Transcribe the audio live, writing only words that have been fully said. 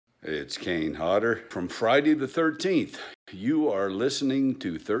It's Kane Hodder from Friday the 13th. You are listening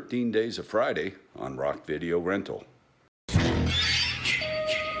to 13 Days of Friday on Rock Video Rental.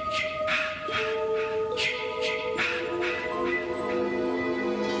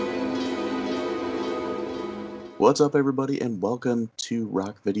 What's up, everybody, and welcome to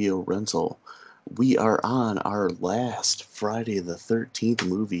Rock Video Rental. We are on our last Friday the 13th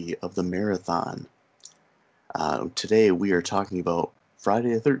movie of the marathon. Today we are talking about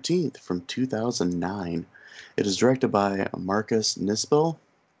Friday the 13th from 2009. It is directed by Marcus Nispel.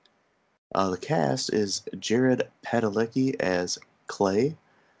 The cast is Jared Padalecki as Clay,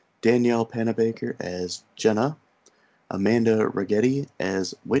 Danielle Panabaker as Jenna, Amanda Righetti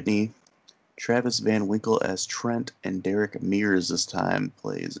as Whitney, Travis Van Winkle as Trent, and Derek Mears this time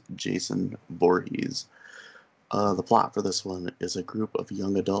plays Jason Voorhees. The plot for this one is a group of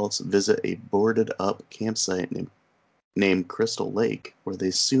young adults visit a boarded-up campsite named Crystal Lake, where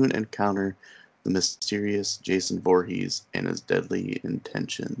they soon encounter the mysterious Jason Voorhees and his deadly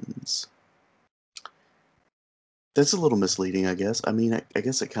intentions. That's a little misleading, I guess. I mean, I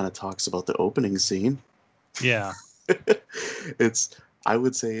guess it kind of talks about the opening scene. Yeah. I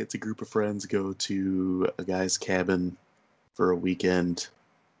would say it's a group of friends go to a guy's cabin for a weekend.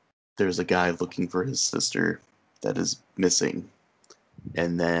 There's a guy looking for his sister that is missing.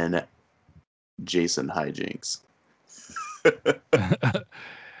 And then Jason hijinks.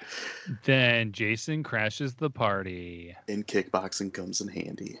 Then Jason crashes the party. And kickboxing comes in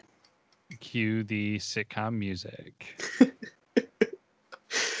handy. Cue the sitcom music.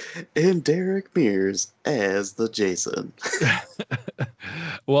 And Derek Mears as the Jason.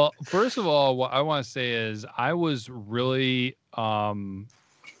 Well, first of all, what I want to say is I was really I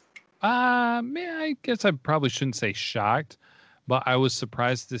guess I probably shouldn't say shocked, but I was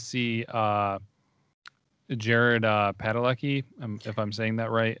surprised to see Jared Padalecki, if I'm saying that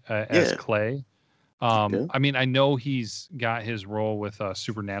right, as Clay. Yeah. I mean, I know he's got his role with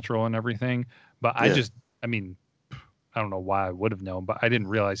Supernatural and everything, but I don't know why I would have known, but I didn't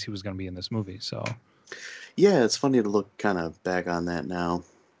realize he was going to be in this movie. So, yeah, it's funny to look kind of back on that now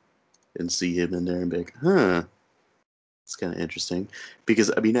and see him in there and be like, huh, it's kind of interesting. Because,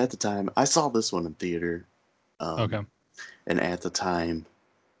 I mean, at the time, I saw this one in theater. Okay. And at the time,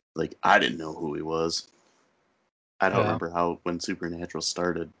 like, I didn't know who he was. I don't remember when Supernatural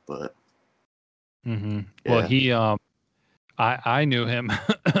started, but. Mm-hmm. Yeah. Well, he, I knew him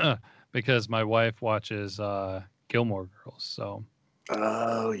because my wife watches Gilmore Girls. So.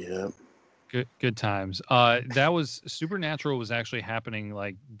 Oh, yeah. Good times. That was Supernatural was actually happening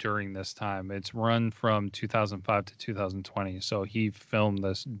like during this time. It's run from 2005 to 2020. So he filmed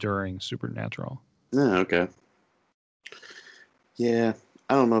this during Supernatural. Yeah, okay. Yeah,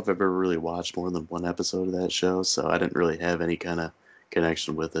 I don't know if I've ever really watched more than one episode of that show, so I didn't really have any kind of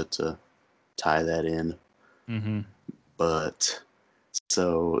connection with it to tie that in. Mm-hmm. But,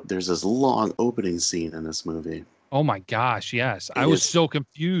 so, there's this long opening scene in this movie. Oh my gosh, yes. I was so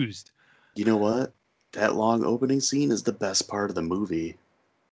confused. You know what? That long opening scene is the best part of the movie.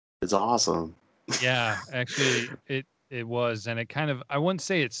 It's awesome. Yeah, actually, it was. And it kind of, I wouldn't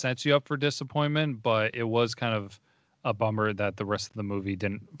say it sets you up for disappointment, but it was kind of a bummer that the rest of the movie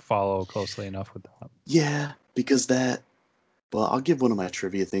didn't follow closely enough with that. Yeah, because well, I'll give one of my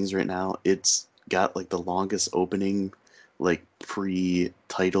trivia things right now. It's got like the longest opening, like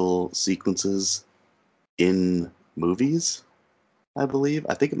pre-title sequences in movies, I believe.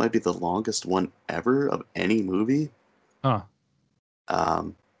 I think it might be the longest one ever of any movie. Huh.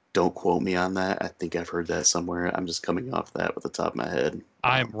 Don't quote me on that. I think I've heard that somewhere. I'm just coming off that with the top of my head.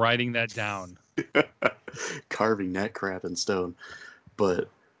 I'm writing that down. Carving that crap in stone. But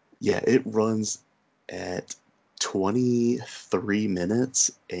yeah, it runs at 23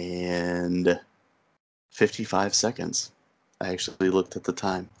 minutes and 55 seconds. I actually looked at the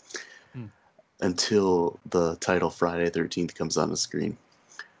time until the title Friday 13th comes on the screen.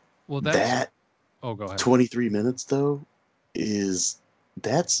 Well, go ahead. 23 minutes though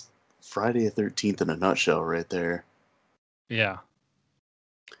that's Friday the 13th in a nutshell right there. Yeah.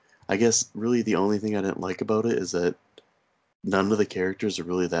 I guess really the only thing I didn't like about it is that none of the characters are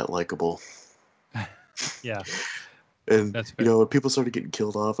really that likable. Yeah. And, you know, when people started getting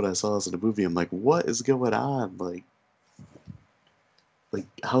killed off and I saw this in a movie, I'm like, what is going on? Like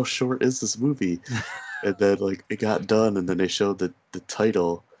how short is this movie? And then, like, it got done and then they showed the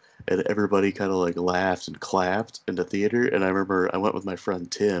title and everybody kind of, like, laughed and clapped in the theater. And I remember I went with my friend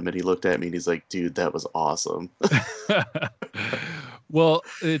Tim and he looked at me and he's like, dude, that was awesome. Well,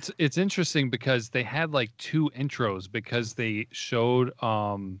 it's interesting because they had, like, two intros because they showed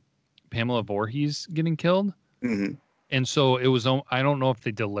Pamela Voorhees getting killed. Mm-hmm. And so it was, I don't know if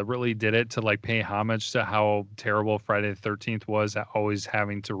they deliberately did it to like pay homage to how terrible Friday the 13th was at always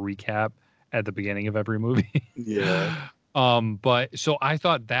having to recap at the beginning of every movie. Yeah. But so I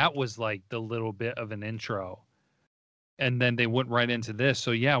thought that was like the little bit of an intro. And then they went right into this.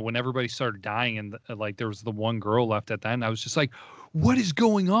 So yeah, when everybody started dying and like there was the one girl left at the end, I was just like, what is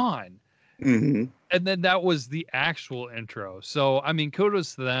going on? Hmm. And then that was the actual intro. So I mean,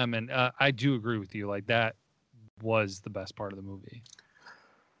 kudos to them. And I do agree with you. Like that was the best part of the movie.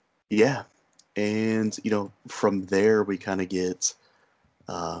 Yeah. And, from there we kind of get,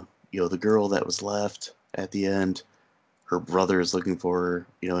 uh, the girl that was left at the end. Her brother is looking for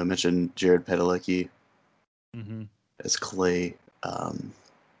her. I mentioned Jared Padalecki Mm-hmm. as Clay.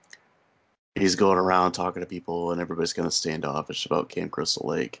 He's going around talking to people, and everybody's kind of standoffish about Camp Crystal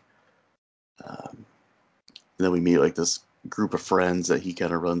Lake. And then we meet like this group of friends that he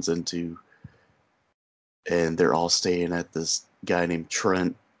kind of runs into, and they're all staying at this guy named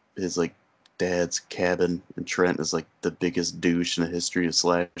Trent, his like dad's cabin, and Trent is like the biggest douche in the history of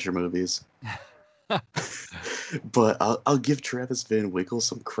slasher movies. But I'll give Travis Van Winkle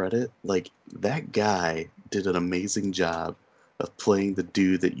some credit. Like, that guy did an amazing job of playing the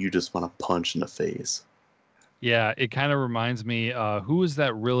dude that you just want to punch in the face. Yeah, it kind of reminds me, who is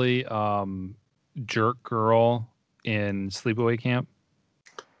that really jerk girl in Sleepaway Camp?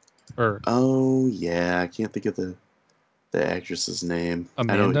 Or Oh yeah, I can't think of the actress's name. I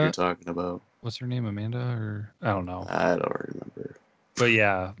know what you're Amanda? talking about. What's her name? Amanda? Or I don't know. I don't remember. But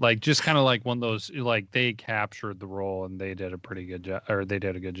yeah, like just kind of like one of those, like they captured the role and they did a pretty good job, or they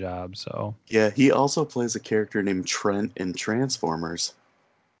did a good job. So, Yeah, he also plays a character named Trent in Transformers,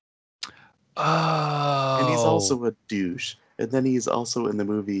 and he's oh, also a douche. And then he's also in the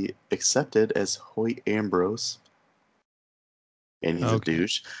movie Accepted as Hoyt Ambrose, and he's a okay.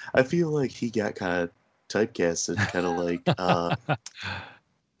 douche. I feel like he got kind of typecasted, kind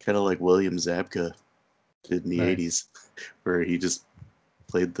of like William Zabka did in the Nice. '80s, where he just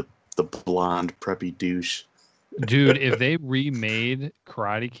played the blonde preppy douche Dude, if they remade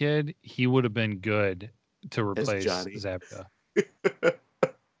Karate Kid, he would have been good to as replace Johnny. Zabka.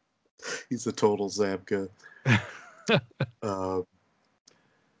 He's a total Zabka. Uh,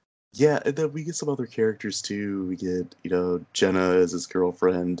 yeah, and then we get some other characters too. We get, Jenna as his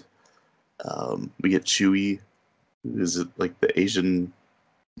girlfriend. We get Chewie, who is like the Asian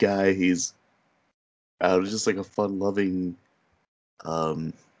guy. He's just like a fun-loving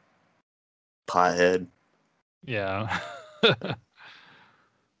um, pothead. Yeah.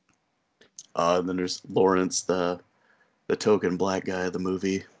 And then there's Lawrence, the token black guy of the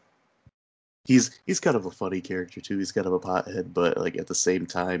movie. He's kind of a funny character too. He's kind of a pothead, but like at the same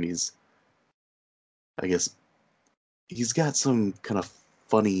time, I guess he's got some kind of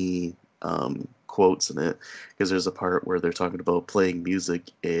funny quotes in it, because there's a part where they're talking about playing music,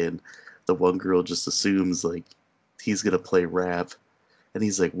 and the one girl just assumes like he's gonna play rap, and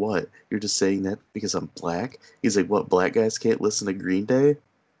he's like, "What? You're just saying that because I'm black?" He's like, "What? Black guys can't listen to Green Day?"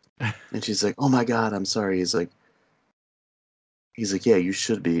 And she's like, "Oh my God, I'm sorry." He's like, "Yeah, you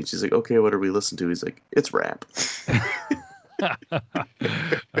should be." And she's like, "Okay, what are we listening to?" He's like, "It's rap."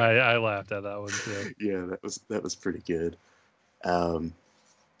 I laughed at that one too. Yeah, that was pretty good. Um,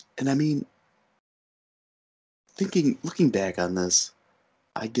 and I mean, looking back on this,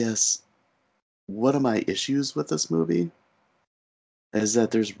 I guess one of my issues with this movie is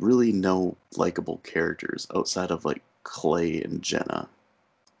that there's really no likable characters outside of like Clay and Jenna.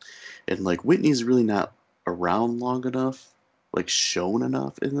 And like Whitney's really not around long enough, like shown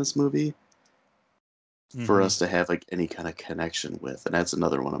enough in this movie for Hmm. us to have like any kind of connection with. And that's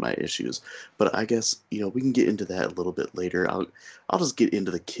another one of my issues. But I guess, we can get into that a little bit later. I'll just get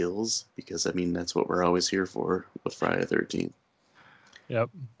into the kills, because I mean that's what we're always here for with Friday the 13th. Yep.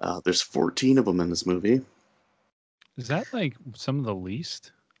 There's 14 of them in this movie. Is that like some of the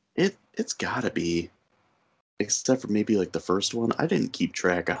least? It's gotta be, except for maybe like the first one. I didn't keep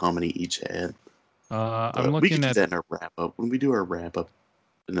track of how many each had, I'm but we could looking do at. that in our wrap up. When we do our wrap up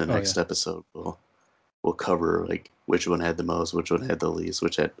in the Oh yeah, next episode, we'll cover like which one had the most, which one had the least,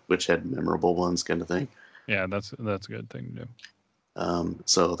 which had memorable ones, kind of thing. yeah. That's a good thing to do.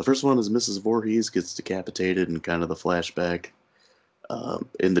 So the first one is Mrs. Voorhees gets decapitated, and kind of the flashback.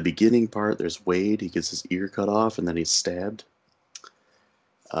 In the beginning part, there's Wade. He gets his ear cut off, and then he's stabbed.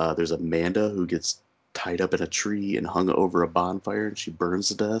 There's Amanda, who gets tied up in a tree and hung over a bonfire, and she burns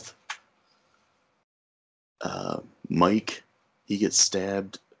to death. Mike, he gets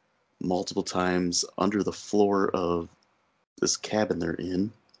stabbed multiple times under the floor of this cabin they're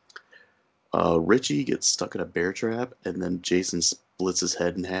in. Richie gets stuck in a bear trap, and then Jason splits his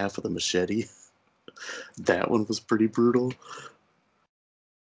head in half with a machete. That one was pretty brutal.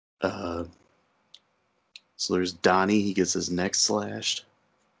 Uh, so there's Donnie. He gets his neck slashed.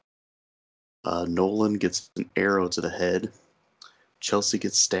 Nolan gets an arrow to the head. Chelsea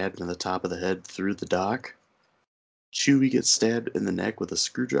gets stabbed in the top of the head through the dock. Chewie gets stabbed in the neck with a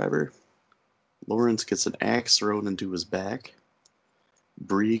screwdriver. Lawrence gets an axe thrown into his back.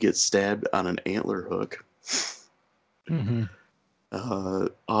 Bree gets stabbed on an antler hook. Mm-hmm.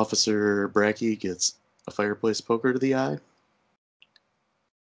 Officer Brackey gets a fireplace poker to the eye.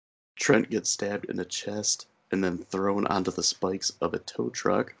 Trent gets stabbed in the chest and then thrown onto the spikes of a tow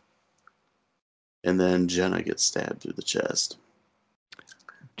truck. And then Jenna gets stabbed through the chest.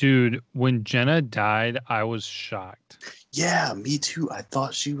 Dude, when Jenna died, I was shocked. Yeah, me too. I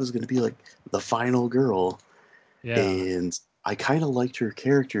thought she was going to be like the final girl. Yeah. And I kind of liked her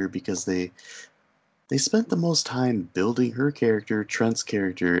character because they spent the most time building her character, Trent's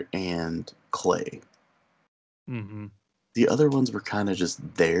character, and Clay. Mm-hmm. The other ones were kind of just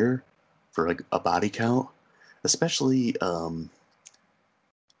there for like a body count, especially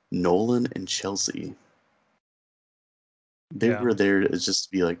Nolan and Chelsea. They Yeah. were there to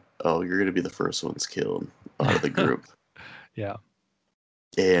just be like, oh, you're going to be the first ones killed out of the group. Yeah.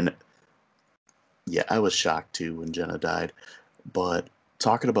 And yeah, I was shocked too when Jenna died. But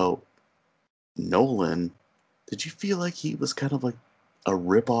talking about Nolan, did you feel like he was kind of like a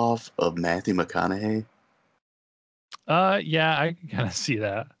ripoff of Matthew McConaughey? Yeah, I can kind of see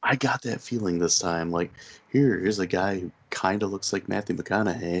that. I got that feeling this time. Like, here's a guy who kind of looks like Matthew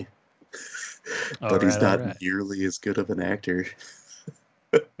McConaughey, All but he's right, all not right. nearly as good of an actor.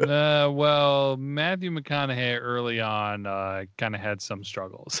 Well, Matthew McConaughey early on kind of had some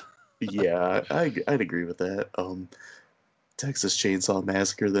struggles. Yeah, I'd agree with that. Texas Chainsaw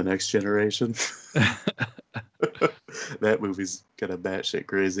Massacre: The Next Generation. That movie's kind of batshit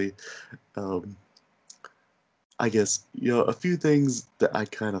crazy. Um, I guess, a few things that I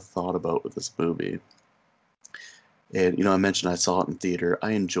kind of thought about with this movie. And, I mentioned I saw it in theater.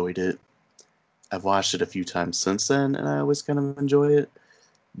 I enjoyed it. I've watched it a few times since then, and I always kind of enjoy it.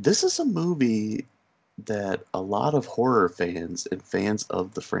 This is a movie that a lot of horror fans and fans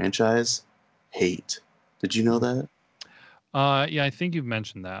of the franchise hate. Did you know that? Yeah, I think you've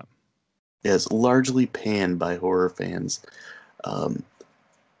mentioned that. Yeah, it's largely panned by horror fans. Um,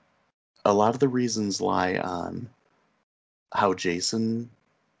 a lot of the reasons lie on how Jason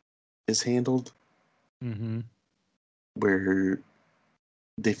is handled, Mm-hmm. where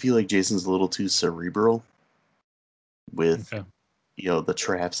they feel like Jason's a little too cerebral with, Okay. the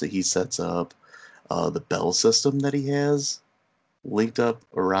traps that he sets up, the bell system that he has linked up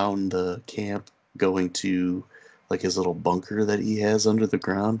around the camp going to like his little bunker that he has under the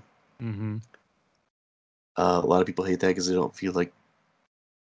ground. Mm-hmm. A lot of people hate that because they don't feel like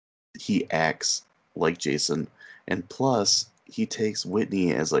he acts like Jason. And plus, he takes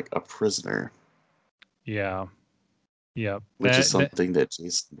Whitney as like a prisoner, Yeah. Yeah. which is That something that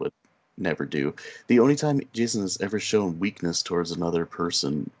Jason would never do. The only time Jason has ever shown weakness towards another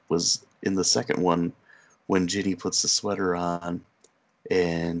person was in the second one when Ginny puts the sweater on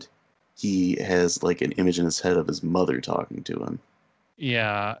and he has like an image in his head of his mother talking to him.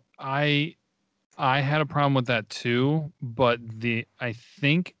 yeah, I had a problem with that too, but I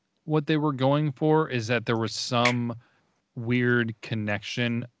think what they were going for is that there was some weird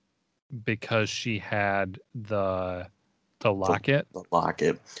connection because she had the The, locket. the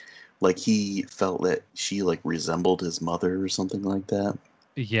locket. Like he felt that she like resembled his mother or something like that.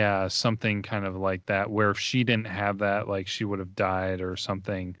 Yeah, something kind of like that, where if she didn't have that, like she would have died or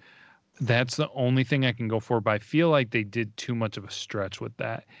something. That's the only thing I can go for, but I feel like they did too much of a stretch with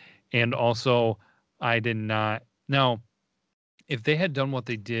that. And also, I did not. Now, if they had done what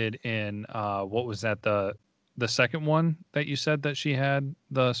they did in what was that, the second one that you said that she had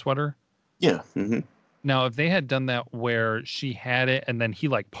the sweater? Yeah. Hmm. Now, if they had done that where she had it and then he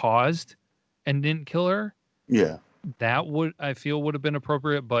like paused and didn't kill her, Yeah. that would, I feel, would have been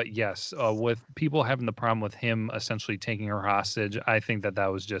appropriate. But yes, with people having the problem with him essentially taking her hostage, I think that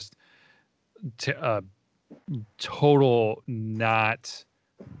was just total not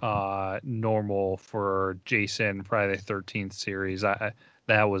normal for Jason Friday the 13th series.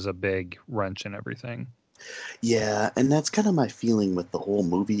 That was a big wrench in everything. Yeah, and that's kind of my feeling with the whole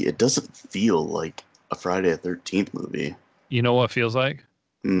movie. It doesn't feel like a Friday the 13th movie. You know what it feels like?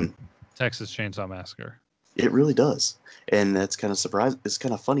 Mm, Texas Chainsaw Massacre. it really does. And that's kind of surprising. It's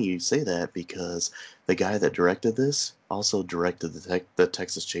kind of funny you say that because the guy that directed this also directed the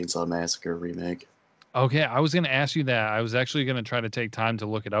Texas Chainsaw Massacre remake. Okay, I was going to ask you that. I was actually going to try to take time to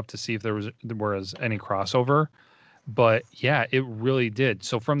look it up to see if there was any crossover. But yeah, it really did.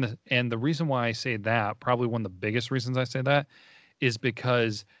 So and the reason why I say that, probably one of the biggest reasons I say that, is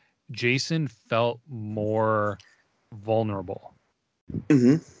because Jason felt more vulnerable.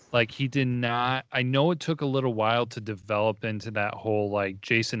 Hmm. Like he did not, I know it took a little while to develop into that whole like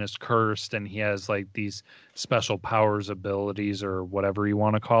Jason is cursed and he has like these special powers, abilities, or whatever you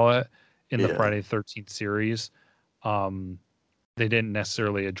want to call it in the Yeah. Friday the 13th series. Um, they didn't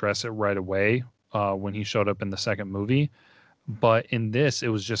necessarily address it right away when he showed up in the second movie. But in this, it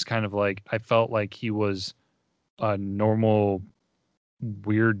was just kind of like I felt like he was a normal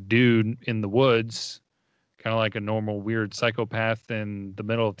weird dude in the woods, kind of like a normal weird psychopath in the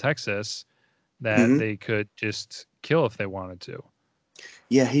middle of Texas that Hmm. they could just kill if they wanted to.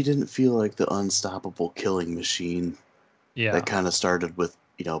 Yeah, he didn't feel like the unstoppable killing machine that Yeah. kind of started with,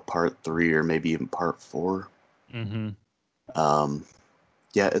 part three or maybe even part four. Mm-hmm. Um,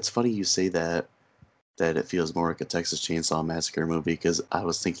 yeah, it's funny you say that it feels more like a Texas Chainsaw Massacre movie because I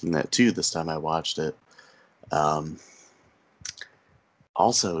was thinking that too this time I watched it. Um,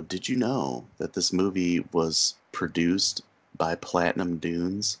 Also, did you know that this movie was produced by Platinum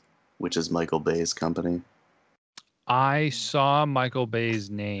Dunes, which is Michael Bay's company? I saw Michael Bay's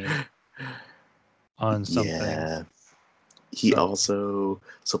name on something. Yeah. He So, also,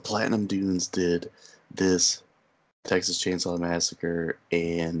 so Platinum Dunes did this Texas Chainsaw Massacre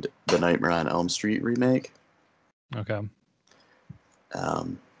and the Nightmare on Elm Street remake. okay.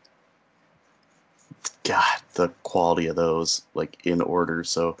 Um, God, the quality of those, like in order.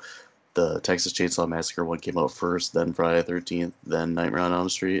 So the Texas Chainsaw Massacre one came out first, then Friday the 13th, then Nightmare on Elm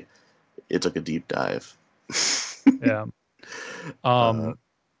Street. It took a deep dive. Yeah. uh, Um,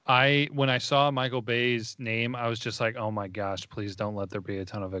 when I saw Michael Bay's name, I was just like, oh my gosh, please don't let there be a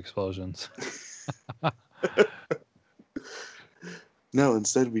ton of explosions. no,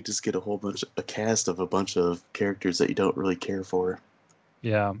 instead we just get a cast of a bunch of characters that you don't really care for.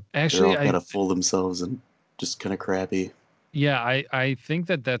 Yeah. They're Actually, all kind of full themselves and just kind of crappy. I think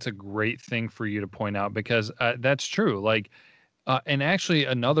that that's a great thing for you to point out because that's true. Like, and actually,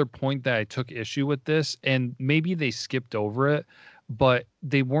 another point that I took issue with this, and maybe they skipped over it, but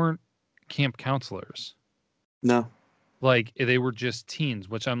they weren't camp counselors. No. Like, they were just teens,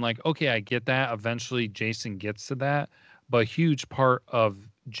 which I'm like, okay, I get that. Eventually, Jason gets to that. But a huge part of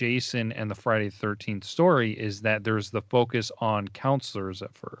Jason and the Friday the 13th story is that there's the focus on counselors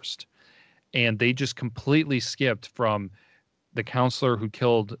at first. And they just completely skipped from the counselor who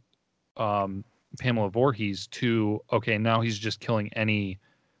killed um, Pamela Voorhees to, okay, now he's just killing any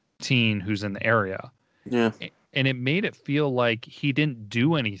teen who's in the area. Yeah. And it made it feel like he didn't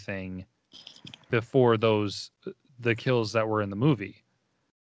do anything before the kills that were in the movie.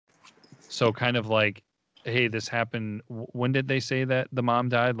 So kind of like, hey, this happened. When did they say that the mom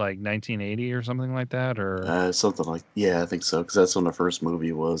died? Like 1980 or something like that? Or Something like, yeah, I think so, because that's when the first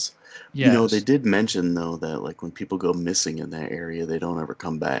movie was. They yes. did mention, though, that, like, when people go missing in that area, they don't ever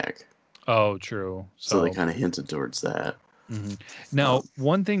come back. Oh, true. So they So kind of hinted towards that. mhm. Now, Um,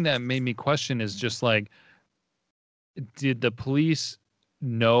 one thing that made me question is just like, did the police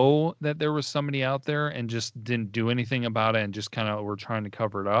know that there was somebody out there and just didn't do anything about it and just kind of were trying to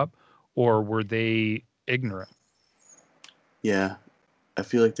cover it up, or were they ignorant? yeah, I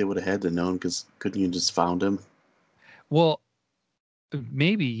feel like they would have had to known, because couldn't you just found him? Well,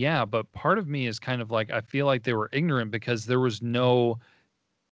 maybe, yeah, but part of me is kind of like I feel like they were ignorant because there was no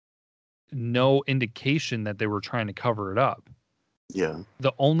indication that they were trying to cover it up. Yeah.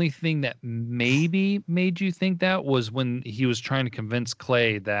 The only thing that maybe made you think that was when he was trying to convince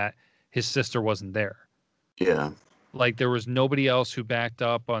Clay that his sister wasn't there. Yeah. Like there was nobody else who backed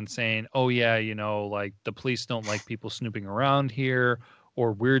up on saying, "Oh yeah, like the police don't like people snooping around here,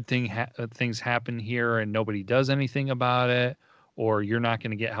 or things happen here and nobody does anything about it, or you're not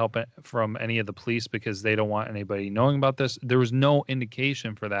going to get help from any of the police because they don't want anybody knowing about this." There was no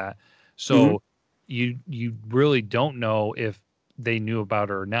indication for that, Hmm. so you really don't know if they knew about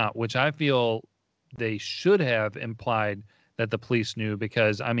it or not, which I feel they should have implied that the police knew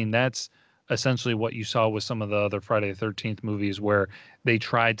because I mean that's essentially what you saw with some of the other Friday the 13th movies where they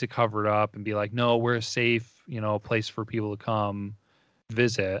tried to cover it up and be like, no, we're a safe, place for people to come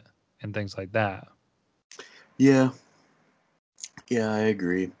visit and things like that. Yeah. Yeah, I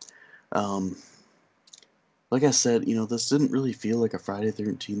agree. Um, like I said, this didn't really feel like a Friday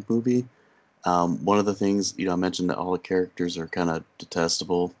 13th movie. One of the things, I mentioned that all the characters are kind of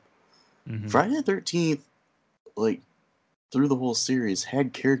detestable. Hmm. Friday the 13th, like, through the whole series,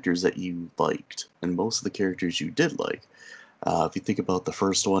 had characters that you liked, and most of the characters you did like. If you think about the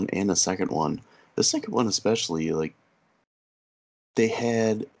first one and the second one especially, like, they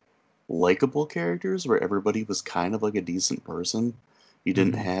had likable characters where everybody was kind of like a decent person. You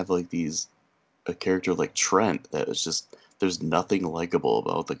didn't Mhm. have like a character like Trent that was just there's nothing likable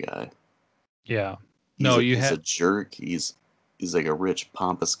about the guy. Yeah. No, you He's a had jerk. He's like a rich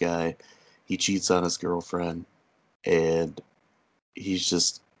pompous guy. He cheats on his girlfriend, and he's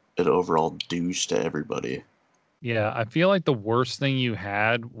just an overall douche to everybody. yeah, I feel like the worst thing you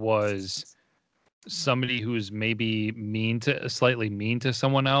had was somebody who's maybe slightly mean to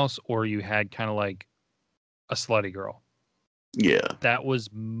someone else, or you had kind of like a slutty girl. Yeah. That was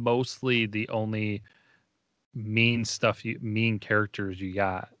mostly the only mean characters you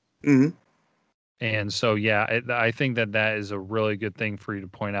got. Hmm. And so, yeah, I think that is a really good thing for you to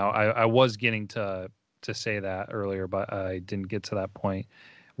point out. I was getting to say that earlier, but I didn't get to that point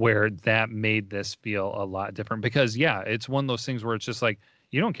where that made this feel a lot different because, yeah, it's one of those things where it's just like,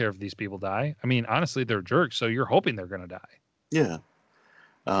 you don't care if these people die. I mean, honestly, they're jerks. So you're hoping they're going to die. Yeah.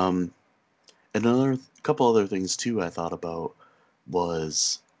 Um, another couple other things too I thought about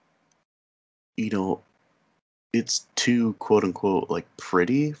was, you know, it's too quote unquote like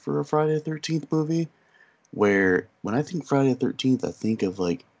pretty for a Friday the 13th movie. Where when I think Friday the 13th, I think of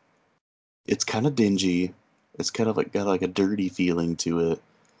like it's kind of dingy. It's kind of like got like a dirty feeling to it,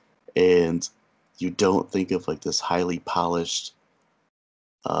 and you don't think of like this highly polished,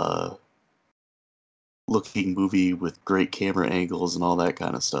 uh, looking movie with great camera angles and all that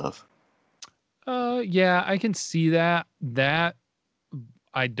kind of stuff. Yeah, I can see that. That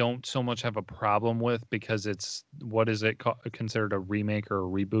I don't so much have a problem with because it's what is it considered a remake or a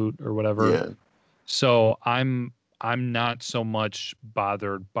reboot or whatever. Yeah. So I'm not so much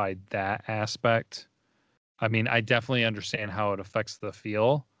bothered by that aspect. I mean, I definitely understand how it affects the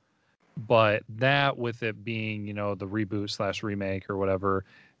feel, but that with it being, the reboot slash remake or whatever,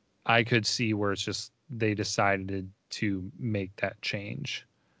 I could see where it's just they decided to make that change.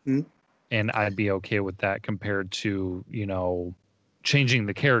 Hmm? And I'd be okay with that compared to, changing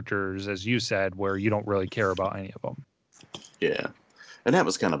the characters, as you said, where you don't really care about any of them. Yeah. And that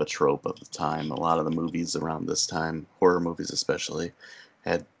was kind of a trope of the time. A lot of the movies around this time, horror movies especially,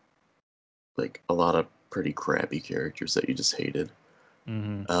 had like a lot of pretty crappy characters that you just hated.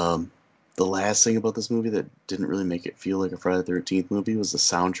 Hmm. Um, the last thing about this movie that didn't really make it feel like a Friday the 13th movie was the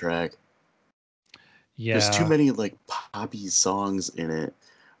soundtrack. There's too Yeah. many like poppy songs in it.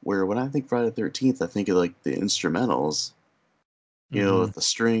 Where when I think Friday the 13th, I think of like the instrumentals, Hmm. with the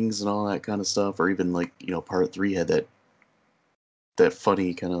strings and all that kind of stuff, or even like part three had that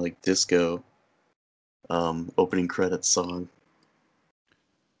funny kind of like disco opening credits song.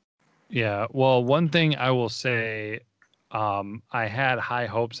 Yeah. Well, one thing I will say, I had high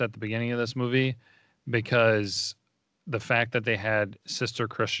hopes at the beginning of this movie because the fact that they had Sister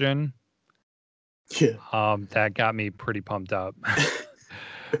Christian, Yeah. that got me pretty pumped up.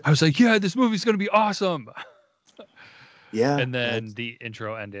 I was like, yeah, this movie's going to be awesome. Yeah, And then the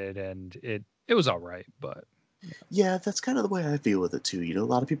intro ended and it was all right, but yeah, that's kind of the way I feel with it too. A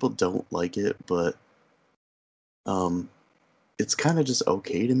lot of people don't like it, but um, it's kind of just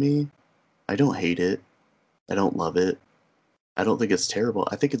okay to me. I don't hate it. I don't love it. I don't think it's terrible.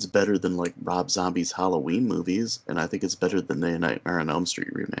 I think it's better than like Rob Zombie's Halloween movies, and I think it's better than the Nightmare on Elm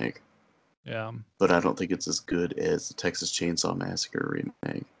Street remake. yeah. But I don't think it's as good as the Texas Chainsaw Massacre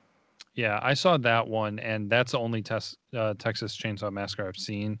remake. Yeah, I saw that one, and that's the only Texas Chainsaw Massacre I've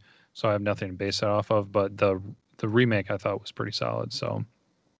seen, so I have nothing to base that off of. But the remake I thought was pretty solid. So,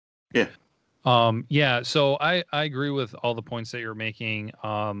 Yeah. yeah, so I agree with all the points that you're making.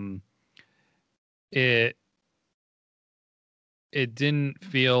 It it didn't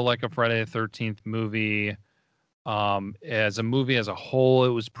feel like a Friday the 13th movie. As a movie as a whole, it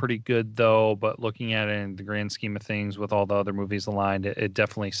was pretty good though. But looking at it in the grand scheme of things, with all the other movies aligned, it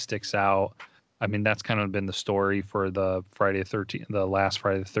definitely sticks out. I mean, that's kind of been the story for the last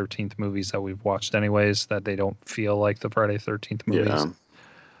Friday the 13th movies that we've watched, anyways. That they don't feel like the Friday the 13th movies.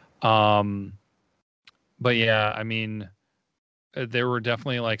 Yeah. Um, but yeah, I mean, there were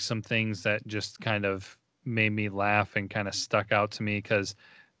definitely like some things that just kind of made me laugh and kind of stuck out to me because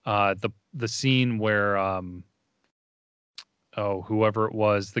the scene where whoever it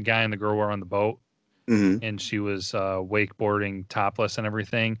was, the guy and the girl were on the boat Hmm. and she was wakeboarding topless and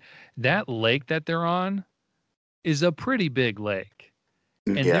everything. That lake that they're on is a pretty big lake.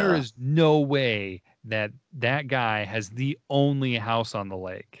 And there Yeah. is no way that that guy has the only house on the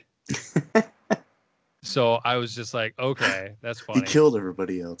lake. So I was just like, okay, that's He funny. killed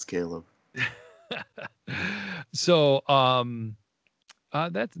everybody else, Caleb. So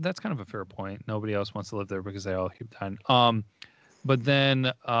that's kind of a fair point. Nobody else wants to live there because they all keep dying. But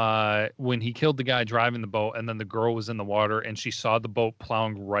then when he killed the guy driving the boat, and then the girl was in the water, and she saw the boat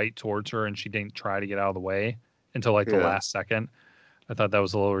plowing right towards her, and she didn't try to get out of the way until like the Yeah. last second. I thought that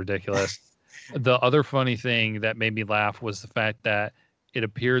was a little ridiculous. The other funny thing that made me laugh was the fact that it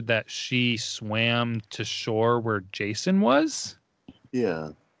appeared that she swam to shore where Jason was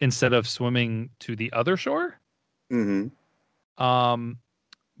Yeah. instead of swimming to the other shore. Mm-hmm.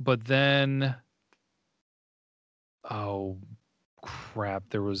 But then, oh crap,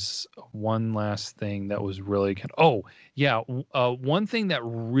 there was one last thing that was really oh yeah, one thing that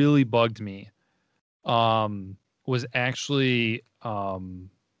really bugged me was actually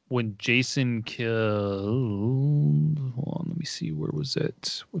when Jason killed, hold on, let me see, where was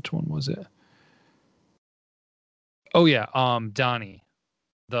it, which one was it? Oh yeah, Donnie,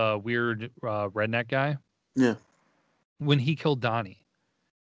 the weird redneck guy, Yeah. when he killed Donnie,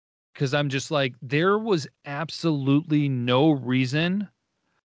 because I'm just like, there was absolutely no reason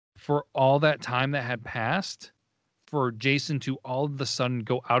for all that time that had passed for Jason to all of a sudden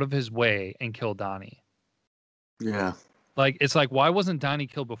go out of his way and kill Donnie. Yeah. Like, it's like, why wasn't Donnie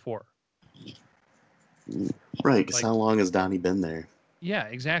killed before? Right, because Like, how long has Donnie been there? yeah,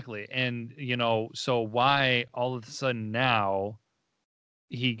 exactly. And, so why all of a sudden now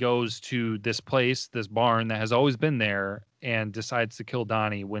he goes to this place, this barn that has always been there, and decides to kill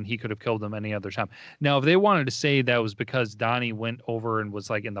Donnie when he could have killed him any other time. Now, if they wanted to say that was because Donnie went over and was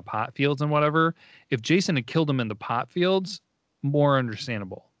like in the pot fields and whatever, if Jason had killed him in the pot fields, more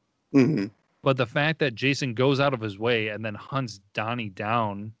understandable. Mm-hmm. But the fact that Jason goes out of his way and then hunts Donnie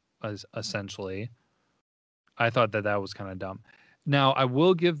down, as essentially, I thought that was kind of dumb. Now, I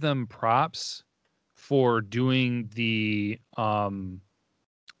will give them props for doing the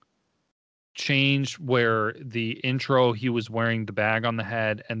change where the intro he was wearing the bag on the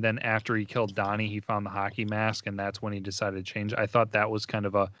head, and then after he killed Donnie he found the hockey mask, and that's when he decided to change. I thought that was kind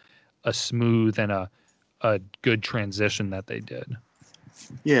of a smooth and a good transition that they did.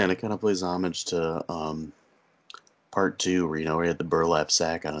 Yeah, and it kind of plays homage to part two, where he had the burlap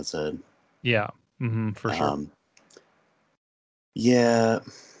sack on his head. Yeah, for sure. Yeah,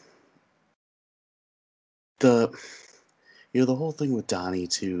 the the whole thing with Donnie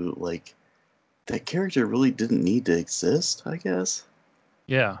too, like that character really didn't need to exist, I guess,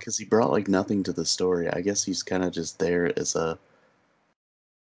 Yeah, because he brought like nothing to the story. I guess he's kind of just there as a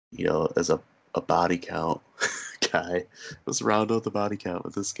as a body count guy. Let's round out the body count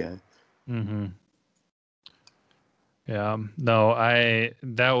with this guy. yeah. No,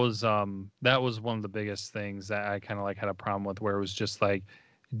 that was one of the biggest things that I kind of like had a problem with, where it was just like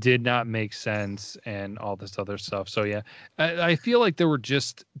did not make sense and all this other stuff. So yeah, I feel like there were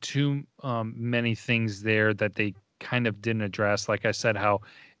just too many things there that they kind of didn't address. Like I said, how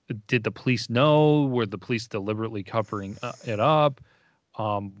did the police know? Were the police deliberately covering it up?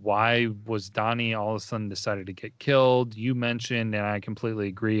 Why was Donnie all of a sudden decided to get killed? You mentioned, and I completely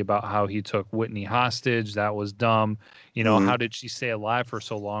agree, about how he took Whitney hostage. That was dumb. Hmm. How did she stay alive for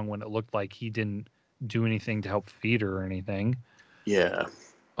so long when it looked like he didn't do anything to help feed her or anything? Yeah,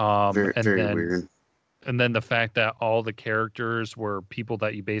 very And very then weird. the fact that all the characters were people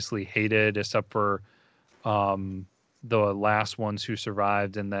that you basically hated, except for um, the last ones who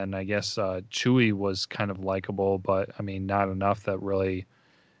survived. And then I guess Chewie was kind of likable, but I mean, not enough that really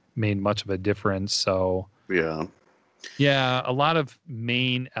made much of a difference. So Yeah, yeah, a lot of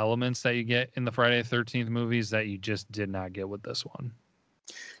main elements that you get in the Friday the 13th movies that you just did not get with this one.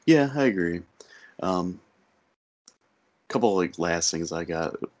 yeah, I agree. Couple like last things I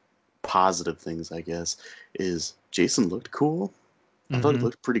got, positive things I guess, is Jason looked cool. I thought he Mm-hmm.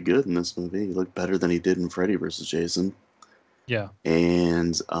 looked pretty good in this movie. He looked better than he did in Freddy vs. Jason. Yeah.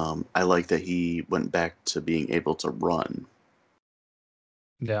 And I like that he went back to being able to run.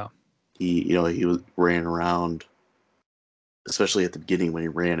 Yeah. He ran around, especially at the beginning when he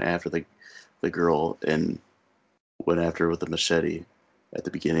ran after the girl and went after her with a machete at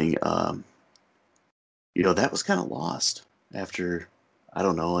the beginning. That was kind of lost after, I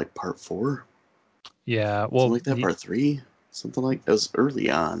don't know, like part four, Yeah. something Well, like that, part three, something like that. Was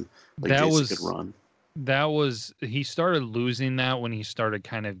early on, like that Jason could was run. he started losing that when he started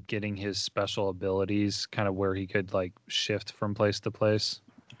kind of getting his special abilities, kind of where he could like shift from place to place.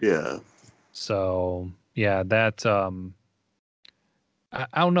 Yeah, So yeah, that I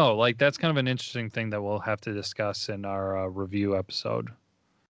don't know, like that's kind of an interesting thing that we'll have to discuss in our review episode,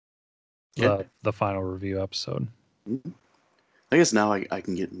 yeah. the final review episode. Mhm. I guess now I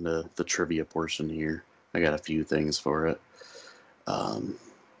can get into the trivia portion here. I got a few things for it. Um,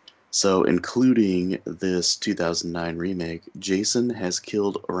 so, including this 2009 remake, Jason has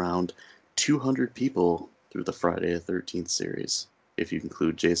killed around 200 people through the Friday the 13th series. if you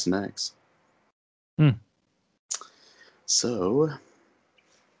include Jason X. Hmm. So,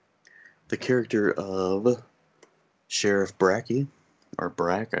 the character of Sheriff Brackey, or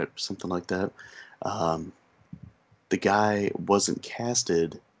Brack, or something like that, the guy wasn't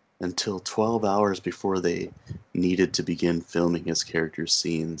casted until 12 hours before they needed to begin filming his character's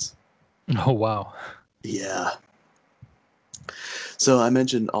scenes. Oh, wow. Yeah. So I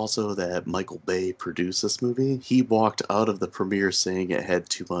mentioned also that Michael Bay produced this movie. He walked out of the premiere saying it had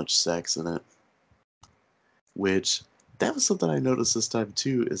too much sex in it. Which, that was something I noticed this time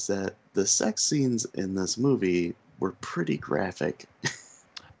too, is that the sex scenes in this movie were pretty graphic.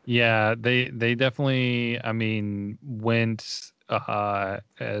 Yeah, they definitely, I mean, went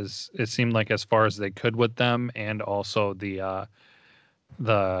as it seemed like as far as they could with them, and also the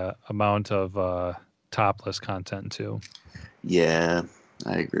amount of topless content too. Yeah,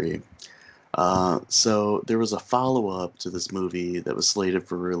 I agree. So there was a follow-up to this movie that was slated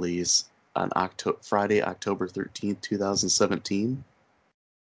for release on Friday, October 13th, 2017.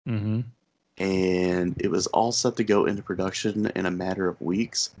 Mm-hmm. And it was all set to go into production in a matter of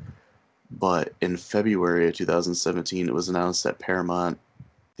weeks. But in February of 2017, it was announced that Paramount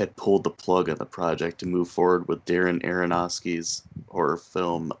had pulled the plug on the project to move forward with Darren Aronofsky's horror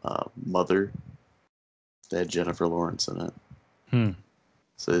film Mother that had Jennifer Lawrence in it. Hmm.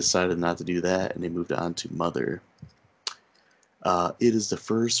 So they decided not to do that, and they moved on to Mother. It is the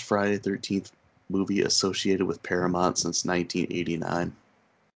first Friday the 13th movie associated with Paramount since 1989.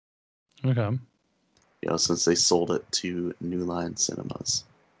 Okay. Since they sold it to New Line Cinemas.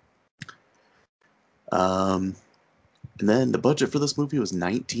 And then the budget for this movie was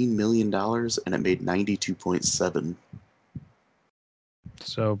 $19 million, and it made 92.7.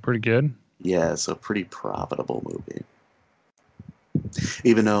 So pretty good. Yeah, so pretty profitable movie.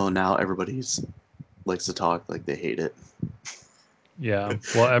 Even though now everybody's likes to talk like they hate it. Yeah.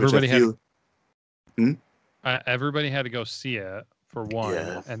 Well, Which I everybody feel. everybody had to go see it for one,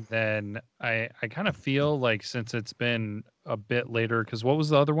 Yeah. and then I kind of feel like since it's been a bit later, because what was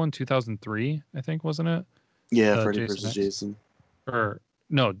the other one? 2003, I think, wasn't it? Yeah, The Freddy Jason vs. X, Jason. or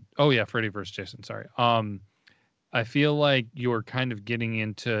no? Oh yeah, Freddy versus Jason. Sorry. I feel like you're kind of getting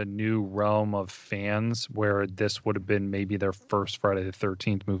into a new realm of fans where this would have been maybe their first Friday the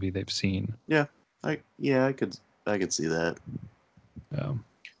 13th movie they've seen. Yeah, I could see that. Yeah.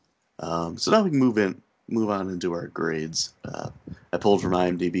 So now we can move on into our grades. I pulled from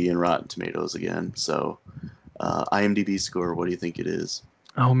IMDb and Rotten Tomatoes again. So, IMDb score, what do you think it is?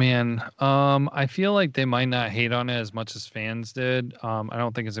 Oh man, I feel like they might not hate on it as much as fans did. I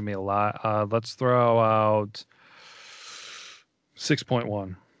don't think it's gonna be a lot. Let's throw out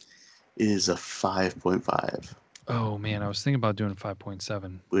 6.1. It is a 5.5, Oh man, I was thinking about doing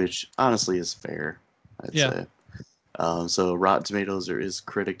 5.7. which honestly is fair, I'd Yeah. say. So Rotten Tomatoes, there is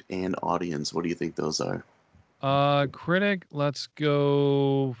critic and audience. What do you think those are? Critic, let's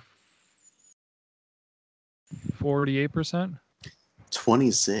go 48%.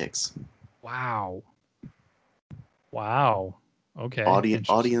 26. Wow. Wow. Okay, Audience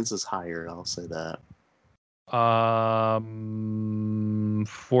interesting. audience is higher, I'll say that.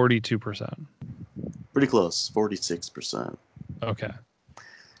 42%. Pretty close, 46%. Okay.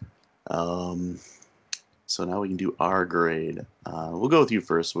 Um, so now we can do our grade. We'll go with you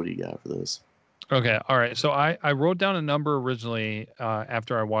first. What do you got for this? Okay. All right. So I wrote down a number originally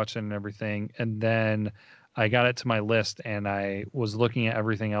after I watched it and everything. And then I got it to my list and I was looking at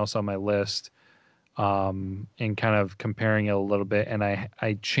everything else on my list and kind of comparing it a little bit. And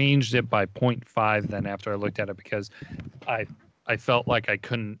I changed it by 0.5 then after I looked at it because I I felt like I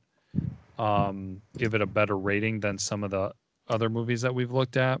couldn't give it a better rating than some of the other movies that we've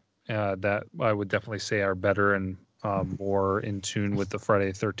looked at that I would definitely say are better and more in tune with the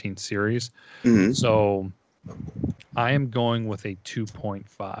Friday the 13th series. Mm-hmm. So I am going with a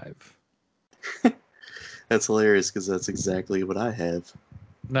 2.5. That's hilarious because that's exactly what I have.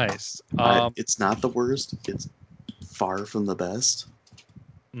 Nice. It's not the worst. It's far from the best.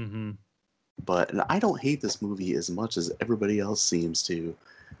 Mm-hmm. But and I don't hate this movie as much as everybody else seems to.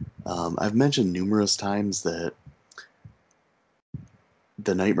 I've mentioned numerous times that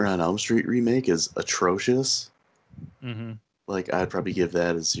the Nightmare on Elm Street remake is atrocious. Mm-hmm. Like, I'd probably give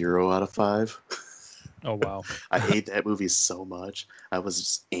that a 0 out of 5. Oh wow. I hate that movie so much. I was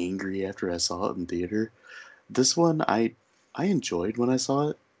just angry after I saw it in theater. This one, I enjoyed when I saw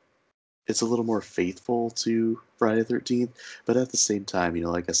it. It's a little more faithful to Friday the 13th, but at the same time,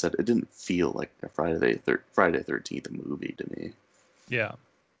 like I said, it didn't feel like a Friday the 13th movie to me. Yeah.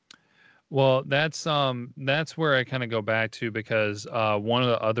 Well, that's where I kind of go back to, because one of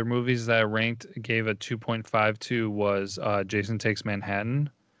the other movies that I ranked gave a 2.5 to was Jason Takes Manhattan.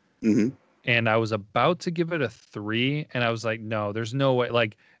 Mm-hmm. And I was about to give it a 3, and I was like, no, there's no way.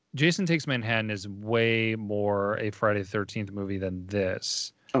 Like, Jason Takes Manhattan is way more a Friday the 13th movie than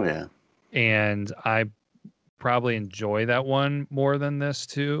this. Oh yeah. And I probably enjoy that one more than this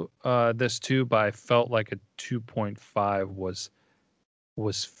too. But I felt like a 2.5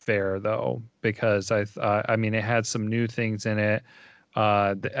 was fair though, because I mean, it had some new things in it.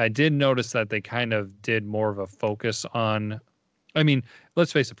 I did notice that they kind of did more of a focus on, I mean,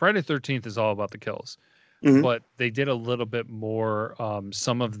 let's face it, Friday the 13th is all about the kills, Mm-hmm. but they did a little bit more.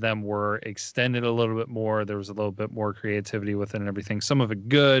 Some of them were extended a little bit more. There was a little bit more creativity with it and everything. Some of it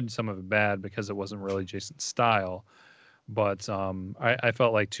good, some of it bad, because it wasn't really Jason's style. But I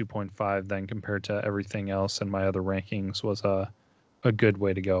felt like 2.5 then, compared to everything else in my other rankings, was a good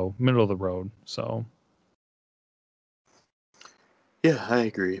way to go, middle of the road. So Yeah, I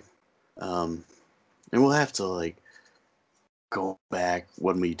agree. Um, and we'll have to like go back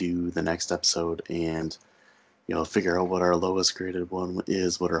when we do the next episode and figure out what our lowest graded one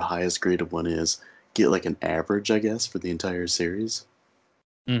is, what our highest graded one is, get like an average, I guess, for the entire series.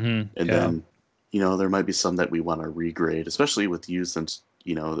 And yeah, then, there might be some that we want to regrade, especially with you since,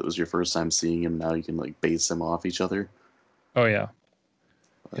 it was your first time seeing him. Now you can like base them off each other. oh yeah.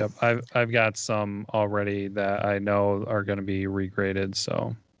 But Yep, I've got some already that I know are going to be regraded.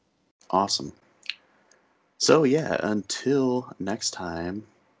 So awesome. So, yeah, until next time,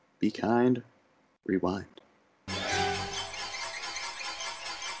 be kind, rewind.